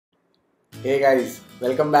Hey guys,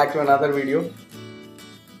 welcome back to another video.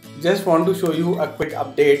 Just want to show you a quick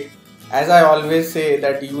update. As I always say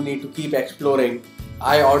that you need to keep exploring.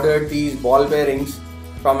 I ordered these ball bearings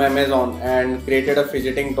from Amazon and created a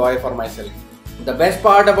fidgeting toy for myself. The best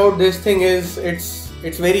part about this thing is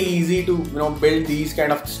it's very easy to build these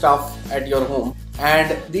kind of stuff at your home,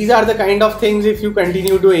 and these are the kind of things, if you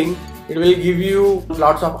continue doing, it will give you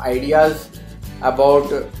lots of ideas about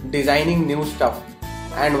designing new stuff.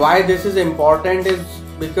 And why this is important is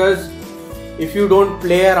because if you don't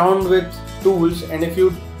play around with tools and if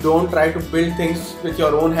you don't try to build things with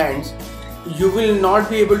your own hands, you will not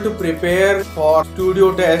be able to prepare for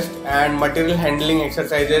studio test and material handling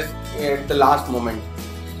exercises at the last moment.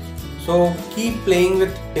 So keep playing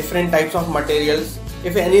with different types of materials.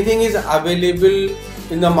 If anything is available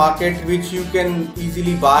in the market which you can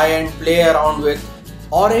easily buy and play around with,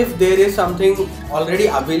 or if there is something already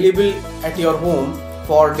available at your home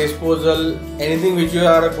for disposal, anything which you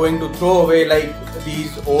are going to throw away, like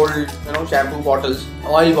these old shampoo bottles,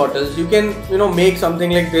 oil bottles, you can make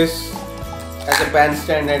something like this as a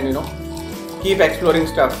bandstand and keep exploring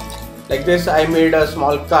stuff. Like this, I made a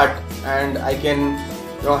small cut and I can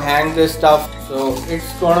hang this stuff, so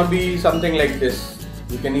it's gonna be something like this.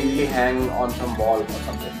 You can easily hang on some wall or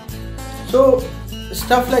something. So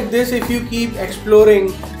stuff like this, if you keep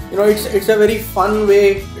exploring, it's a very fun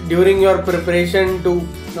way during your preparation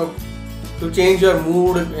to change your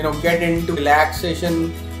mood, get into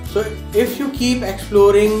relaxation. So if you keep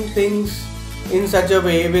exploring things in such a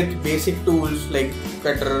way with basic tools like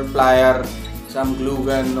cutter, plier, some glue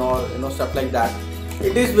gun, or stuff like that,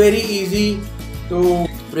 it is very easy to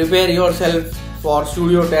prepare yourself for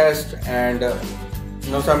studio test, and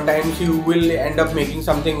sometimes you will end up making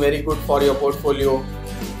something very good for your portfolio.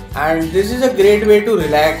 And this is a great way to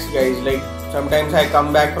relax, guys. Like sometimes I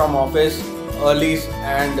come back from office early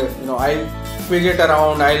and I'll fidget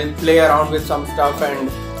around, I'll play around with some stuff and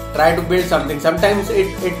try to build something. Sometimes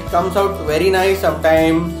it comes out very nice,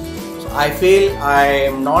 sometimes I feel I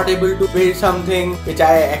am not able to build something which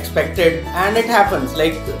I expected, and it happens.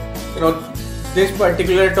 Like this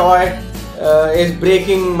particular toy is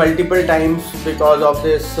breaking multiple times because of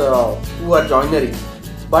this poor joinery,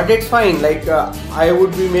 but it's fine. Like I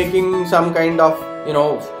would be making some kind of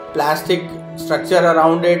plastic structure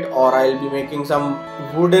around it, or I'll be making some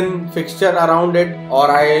wooden fixture around it,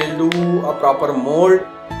 or I'll do a proper mold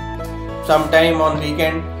sometime on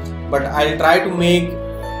weekend, but I'll try to make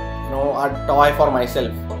a toy for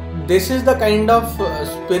myself. This is the kind of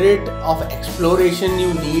spirit of exploration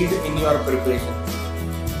you need in your preparation,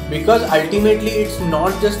 because ultimately it's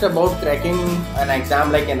not just about cracking an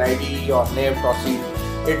exam like NIT or NIFT or CET.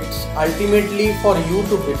 It's ultimately for you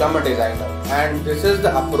to become a designer, and this is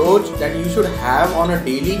the approach that you should have on a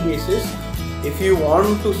daily basis if you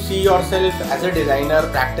want to see yourself as a designer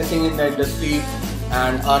practicing in the industry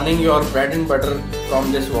and earning your bread and butter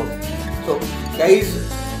from this work. So guys,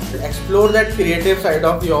 explore that creative side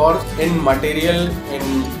of yours in material, in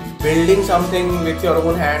building something with your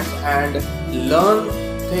own hands, and learn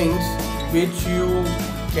things which you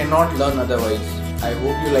cannot learn otherwise. I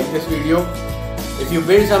hope you like this video. If you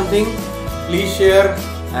build something, please share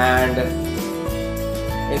and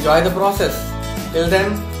enjoy the process. Till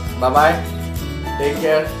then, bye bye, take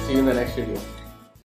care, see you in the next video.